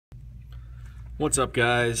What's up,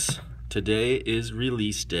 guys? Today is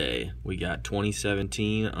release day. We got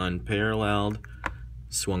 2017 Unparalleled,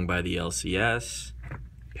 swung by the LCS,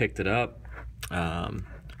 picked it up.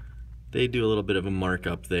 They do a little bit of a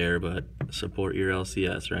markup there, but support your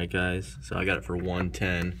LCS, right, guys? So I got it for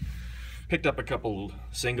 $110. Picked up a couple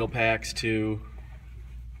single packs too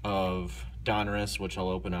of Donruss, which I'll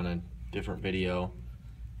open on a different video.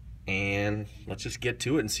 And let's just get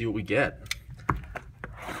to it and see what we get.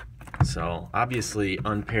 So obviously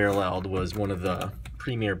Unparalleled was one of the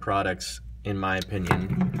premier products, in my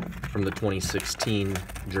opinion, from the 2016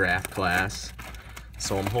 draft class.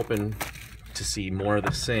 So I'm hoping to see more of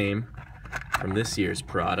the same from this year's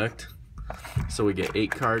product. So we get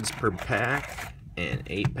 8 cards per pack and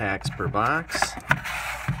 8 packs per box.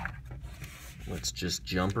 Let's just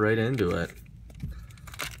jump right into it.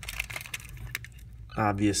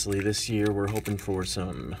 Obviously this year we're hoping for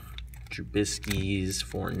some Trubisky's,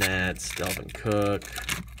 Fournette's, Delvin Cook,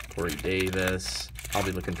 Corey Davis. I'll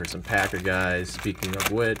be looking for some Packer guys. Speaking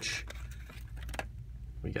of which,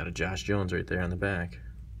 we got a Josh Jones right there on the back.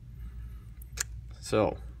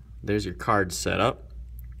 So there's your card setup.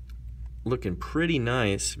 Looking pretty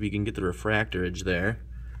nice if you can get the refractorage there.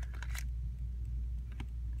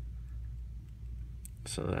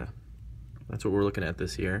 So that's what we're looking at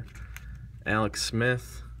this year. Alex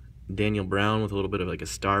Smith, Daniel Brown with a little bit of like a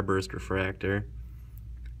starburst refractor.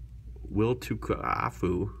 Will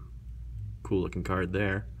Tukuafu, cool looking card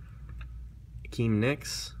there. Akeem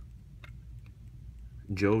Nicks,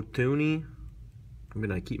 Joe Thuney. I'm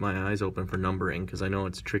gonna keep my eyes open for numbering because I know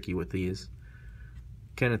it's tricky with these.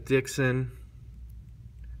 Kenneth Dixon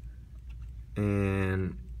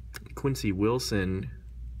and Quincy Wilson,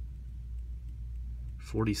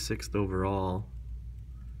 46th overall.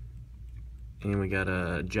 And we got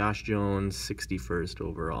a Josh Jones, 61st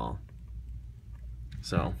overall.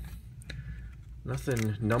 So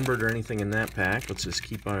nothing numbered or anything in that pack. Let's just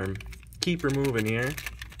keep moving here.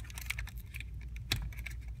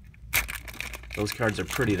 Those cards are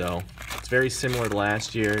pretty though. It's very similar to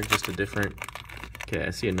last year, just a different. Okay,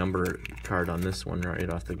 I see a number card on this one right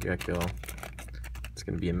off the get-go. It's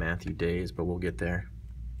going to be a Matthew Days, but we'll get there.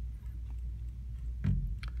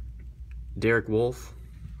 Derek Wolfe,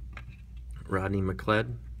 Rodney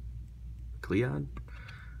McLeod,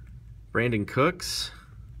 Brandon Cooks,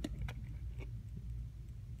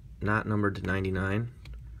 not numbered to 99.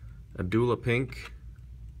 Abdullah Pink,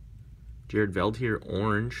 Jared Veldheer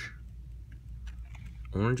Orange.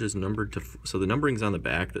 Orange is numbered to, so the numbering's on the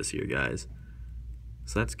back this year, guys.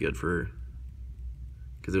 So that's good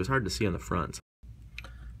because it was hard to see on the front.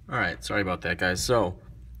 Alright, sorry about that, guys. So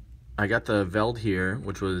I got the Veldheer,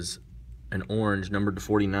 which was an orange numbered to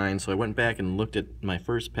 49, so I went back and looked at my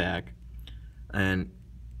first pack, and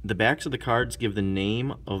the backs of the cards give the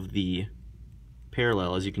name of the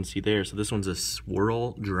parallel, as you can see there. So this one's a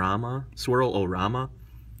Swirl-O-Rama,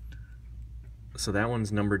 so that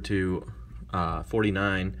one's numbered to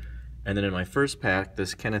 49. And then in my first pack,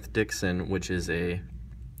 this Kenneth Dixon, which is a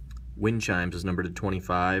Wind Chimes, is numbered to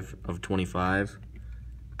 25 of 25.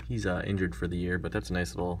 He's injured for the year, but that's a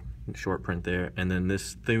nice little short print there. And then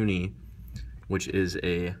this Thuney, which is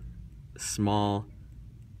a small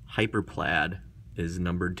hyperplaid, is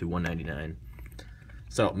numbered to 199.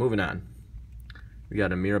 So moving on, we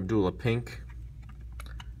got Amir Abdullah Pink.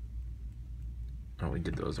 Oh, we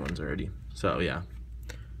did those ones already. So yeah,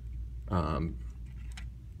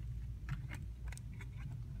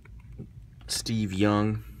 Steve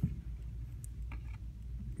Young,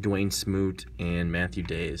 Dwayne Smoot, and Matthew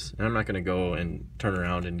Days. And I'm not going to go and turn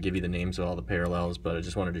around and give you the names of all the parallels, but I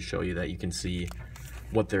just wanted to show you that you can see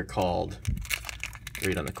what they're called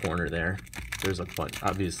right on the corner there. There's a bunch,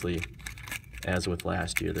 obviously, as with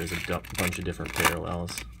last year, there's a bunch of different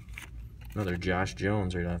parallels. Another Josh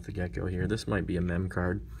Jones right off the get-go here. This might be a mem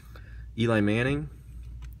card. Eli Manning.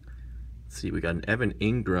 Let's see, we got an Evan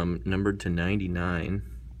Ingram numbered to 99.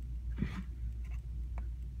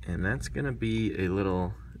 And that's going to be a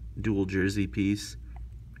little dual jersey piece,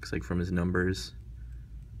 looks like from his numbers.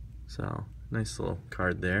 So nice little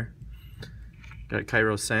card there. Got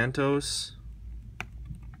Cairo Santos,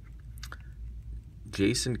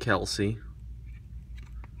 Jason Kelsey,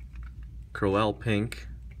 Crowell Pink,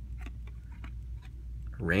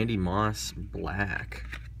 Randy Moss Black.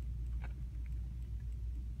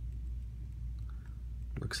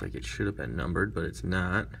 Looks like it should have been numbered, but it's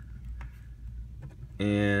not.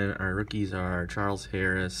 And our rookies are Charles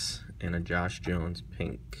Harris and a Josh Jones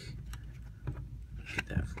Pink. Get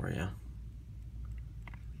that for you.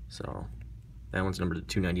 So that one's numbered to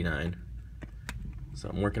 299. So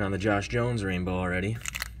I'm working on the Josh Jones rainbow already.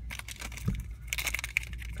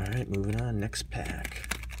 All right, moving on, next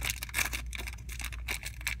pack.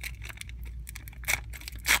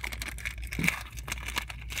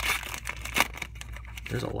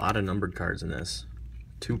 There's a lot of numbered cards in this.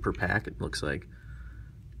 2 per pack, it looks like.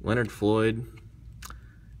 Leonard Floyd.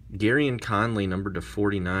 Gary and Conley, numbered to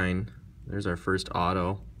 49. There's our first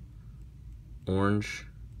auto. Orange.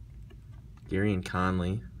 Gary and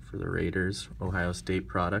Conley for the Raiders, Ohio State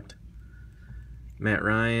product. Matt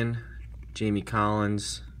Ryan, Jamie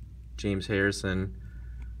Collins, James Harrison,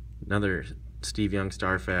 another Steve Young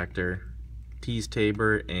Star Factor, Tease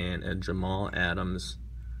Tabor, and a Jamal Adams,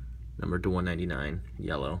 numbered to 199,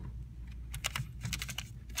 yellow.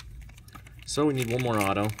 So we need one more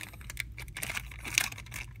auto.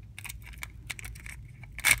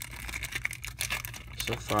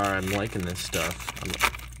 So far, I'm liking this stuff.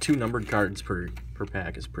 2 numbered cards per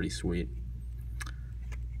pack is pretty sweet.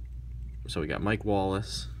 So we got Mike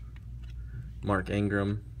Wallace, Mark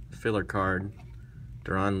Ingram, filler card,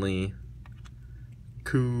 Deron Lee,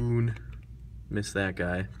 Kuhn, missed that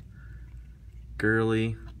guy,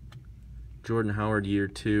 Gurley, Jordan Howard year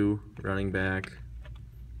 2, running back,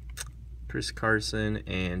 Chris Carson,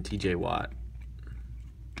 and TJ Watt.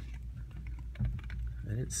 I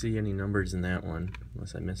didn't see any numbers in that one,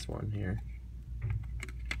 unless I missed one here.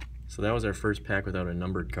 So that was our first pack without a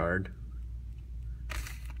numbered card.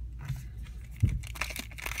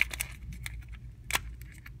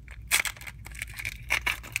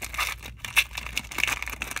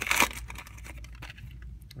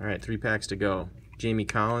 All right, 3 packs to go. Jamie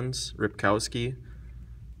Collins, Ripkowski.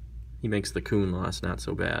 He makes the Kuhn loss not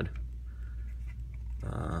so bad.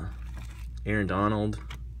 Aaron Donald,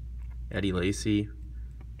 Eddie Lacy,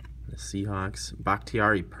 the Seahawks.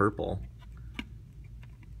 Bakhtiari purple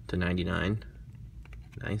to 99.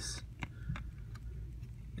 Nice.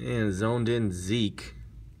 And zoned in Zeke.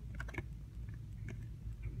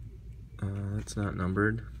 That's not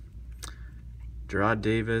numbered. Gerard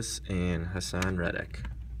Davis and Hassan Reddick.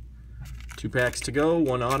 2 packs to go,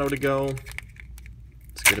 1 auto to go.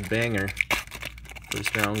 Let's get a banger.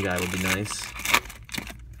 First round guy would be nice.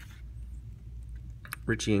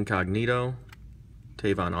 Richie Incognito,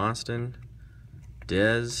 Tavon Austin,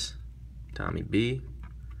 Dez, Tommy B,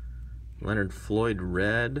 Leonard Floyd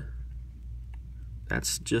red.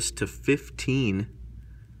 That's just to 15.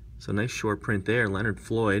 So nice short print there. Leonard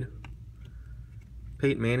Floyd.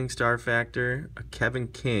 Peyton Manning Star Factor, a Kevin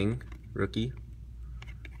King rookie,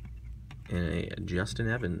 and a Justin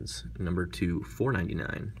Evans number 2,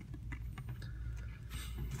 499.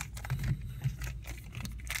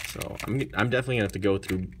 So I'm definitely gonna have to go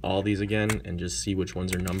through all these again and just see which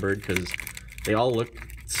ones are numbered, because they all look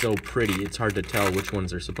so pretty. It's hard to tell which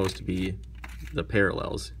ones are supposed to be the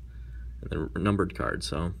parallels, the numbered cards.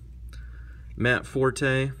 So Matt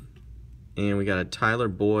Forte, and we got a Tyler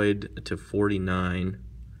Boyd to 49,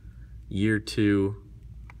 year 2,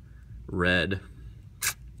 red.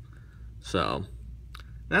 So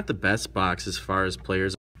not the best box as far as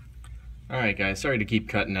players. Alright guys, sorry to keep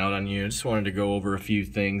cutting out on you. Just wanted to go over a few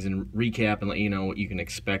things and recap and let you know what you can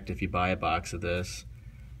expect if you buy a box of this.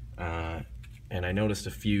 And I noticed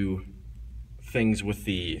a few things with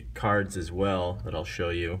the cards as well that I'll show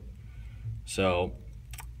you. So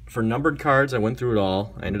for numbered cards, I went through it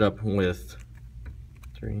all. I ended up with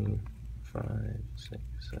 3, 5, 6,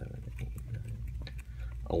 7, 8, 9,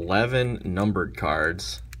 11 numbered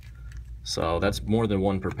cards. So that's more than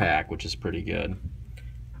 1 per pack, which is pretty good.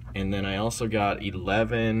 And then I also got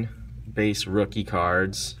 11 base rookie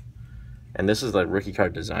cards. And this is the rookie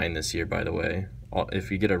card design this year, by the way.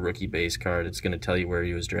 If you get a rookie base card, it's going to tell you where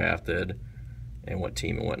he was drafted and what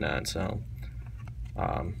team and whatnot. So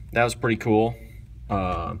that was pretty cool.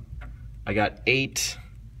 I got 8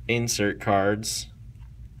 insert cards.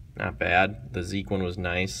 Not bad. The Zeke one was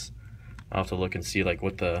nice. I'll have to look and see like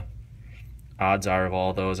what the odds are of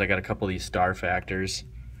all those. I got a couple of these star factors.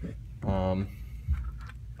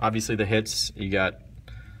 Obviously the hits, you got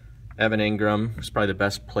Evan Ingram, who's probably the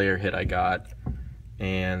best player hit I got,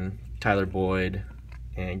 and Tyler Boyd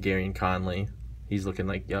and Gary and Conley. He's looking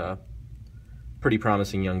like a pretty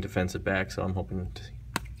promising young defensive back, so I'm hoping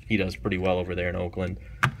he does pretty well over there in Oakland.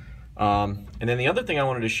 And then the other thing I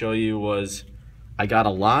wanted to show you was I got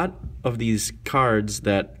a lot of these cards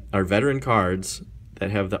that are veteran cards that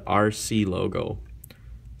have the RC logo.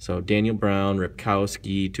 So Daniel Brown,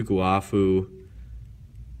 Ripkowski, Tukuafu,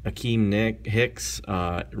 Akeem Hicks,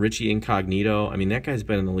 Richie Incognito. I mean, that guy's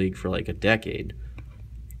been in the league for like a decade.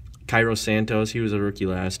 Cairo Santos, he was a rookie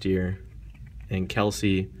last year. And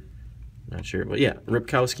Kelsey, not sure, but yeah,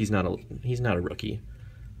 Ripkowski's not a rookie.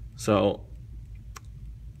 So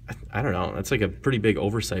I don't know. That's like a pretty big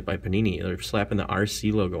oversight by Panini. They're slapping the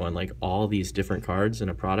RC logo on like all these different cards in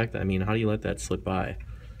a product. I mean, how do you let that slip by?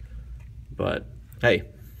 But hey,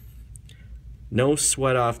 no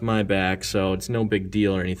sweat off my back, so it's no big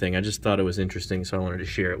deal or anything. I just thought it was interesting, so I wanted to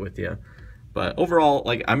share it with you. But overall,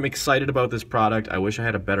 like, I'm excited about this product. I wish I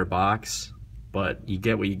had a better box, but you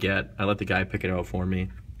get what you get. I let the guy pick it out for me.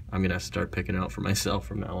 I'm gonna start picking it out for myself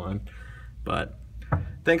from now on. But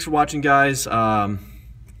thanks for watching, guys.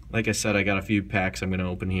 Like I said, I got a few packs I'm gonna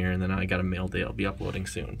open here, and then I got a mail day I'll be uploading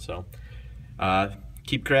soon. So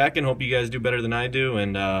keep cracking. Hope you guys do better than I do,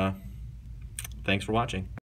 and thanks for watching.